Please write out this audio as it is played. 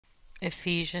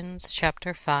Ephesians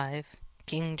chapter 5,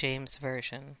 King James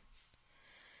Version.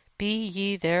 Be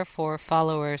ye therefore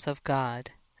followers of God,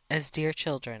 as dear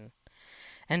children,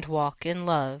 and walk in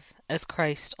love, as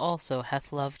Christ also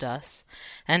hath loved us,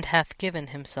 and hath given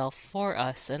himself for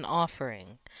us an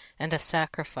offering and a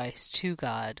sacrifice to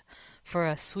God for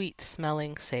a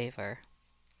sweet-smelling savour.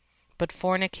 But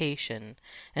fornication,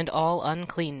 and all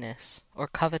uncleanness, or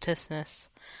covetousness,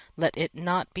 let it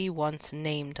not be once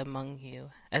named among you,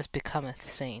 as becometh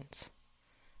saints.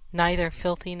 Neither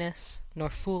filthiness, nor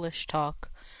foolish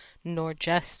talk, nor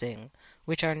jesting,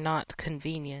 which are not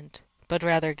convenient, but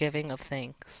rather giving of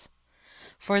thanks.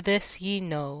 For this ye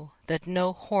know, that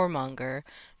no whoremonger,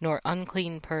 nor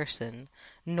unclean person,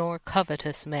 nor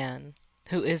covetous man,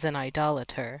 who is an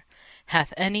idolater,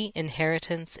 hath any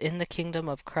inheritance in the kingdom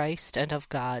of Christ and of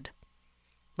God.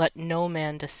 Let no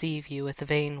man deceive you with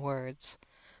vain words,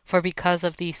 for because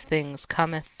of these things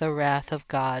cometh the wrath of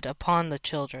God upon the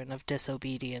children of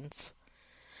disobedience.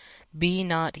 Be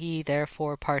not ye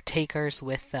therefore partakers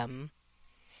with them.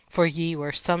 For ye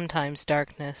were sometimes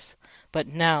darkness, but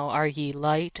now are ye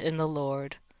light in the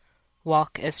Lord.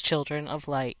 Walk as children of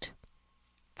light.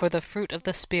 For the fruit of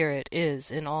the Spirit is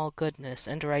in all goodness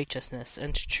and righteousness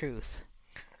and truth,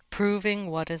 proving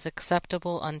what is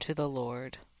acceptable unto the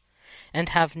Lord. And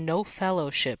have no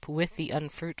fellowship with the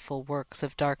unfruitful works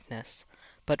of darkness,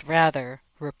 but rather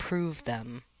reprove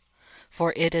them.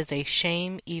 For it is a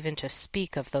shame even to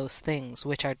speak of those things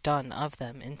which are done of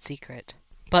them in secret.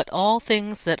 But all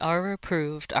things that are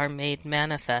reproved are made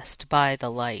manifest by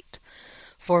the light.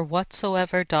 For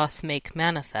whatsoever doth make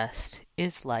manifest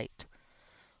is light.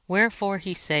 Wherefore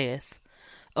he saith,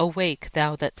 Awake,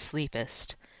 thou that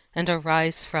sleepest, and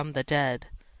arise from the dead,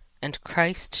 and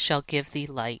Christ shall give thee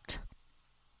light.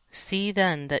 See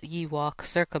then that ye walk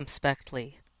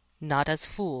circumspectly, not as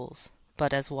fools,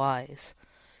 but as wise,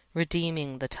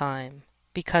 redeeming the time,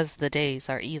 because the days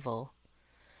are evil.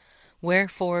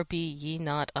 Wherefore be ye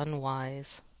not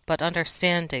unwise, but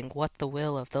understanding what the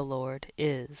will of the Lord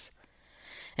is.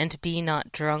 And be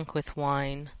not drunk with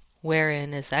wine,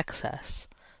 wherein is excess,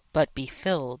 but be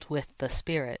filled with the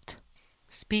Spirit,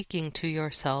 speaking to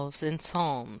yourselves in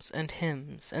psalms and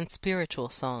hymns and spiritual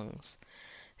songs,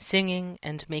 singing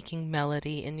and making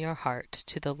melody in your heart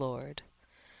to the Lord,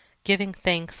 giving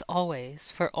thanks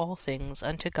always for all things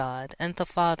unto God and the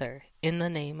Father in the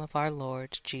name of our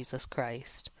Lord Jesus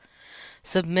Christ,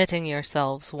 submitting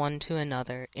yourselves one to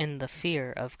another in the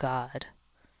fear of God.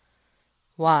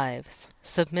 Wives,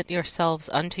 submit yourselves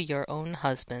unto your own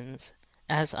husbands,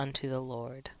 as unto the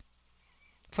Lord.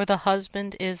 For the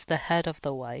husband is the head of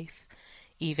the wife,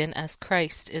 even as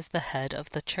Christ is the head of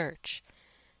the church,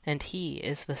 and he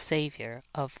is the Saviour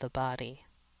of the body.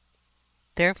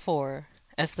 Therefore,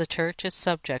 as the church is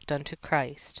subject unto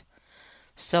Christ,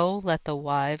 so let the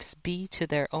wives be to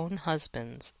their own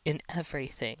husbands in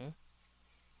everything.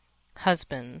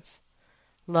 Husbands,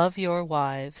 love your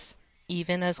wives,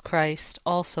 even as Christ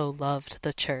also loved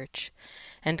the church,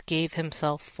 and gave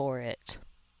himself for it,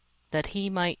 that he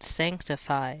might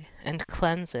sanctify and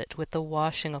cleanse it with the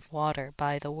washing of water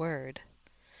by the word,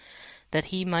 that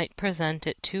he might present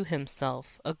it to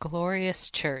himself a glorious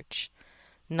church,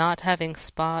 not having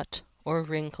spot or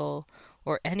wrinkle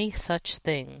or any such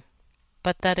thing,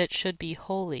 but that it should be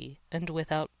holy and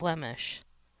without blemish.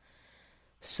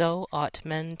 So ought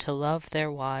men to love their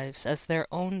wives as their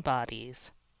own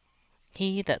bodies.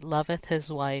 He that loveth his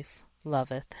wife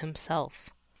loveth himself.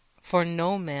 For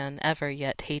no man ever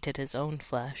yet hated his own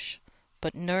flesh,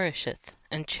 but nourisheth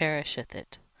and cherisheth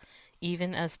it,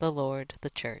 even as the Lord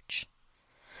the church.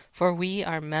 For we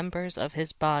are members of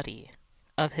his body,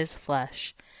 of his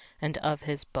flesh, and of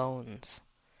his bones.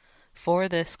 For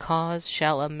this cause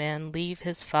shall a man leave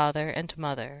his father and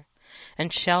mother,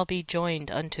 and shall be joined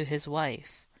unto his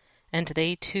wife, and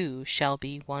they two shall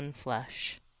be one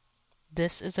flesh.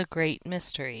 This is a great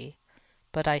mystery,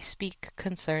 but I speak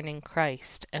concerning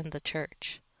Christ and the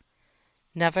church.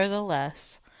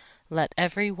 Nevertheless, let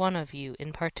every one of you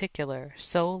in particular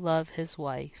so love his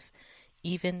wife,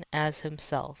 even as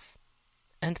himself,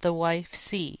 and the wife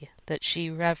see that she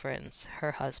reverence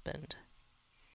her husband.